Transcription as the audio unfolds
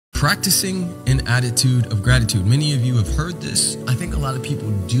Practicing an attitude of gratitude. Many of you have heard this. I think a lot of people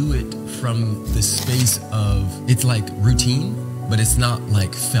do it from the space of, it's like routine, but it's not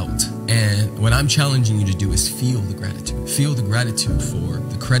like felt. And what I'm challenging you to do is feel the gratitude. Feel the gratitude for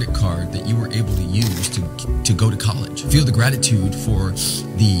the credit card that you were able to use to go to college. Feel the gratitude for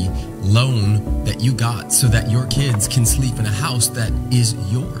the loan that you got so that your kids can sleep in a house that is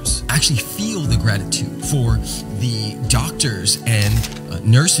yours. Actually feel the gratitude for the doctors and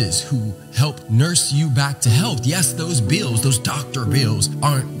nurses who help nurse you back to health. Yes, those bills, those doctor bills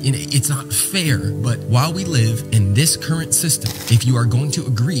aren't, it's not fair. But while we live in this current system, if you are going to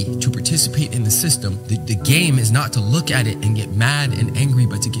agree to participate in the system, the game is not to look at it and get mad and angry,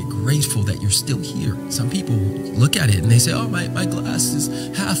 but to get grateful that you're still here. Some people look at it and they say, oh, my glass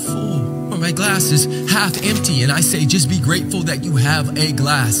is half full, or my glass is half empty. And I say, just be grateful that you have a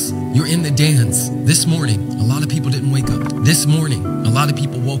glass. You're in the dance. This morning, a lot of people didn't wake up. This morning, a lot of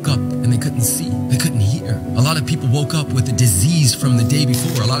people woke up and they couldn't see, they couldn't hear. A lot of people woke up with a disease from the day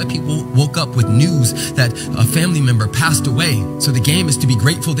before. A lot of people woke up with news that a family member passed away. So the game is to be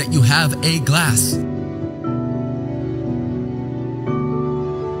grateful that you have a glass.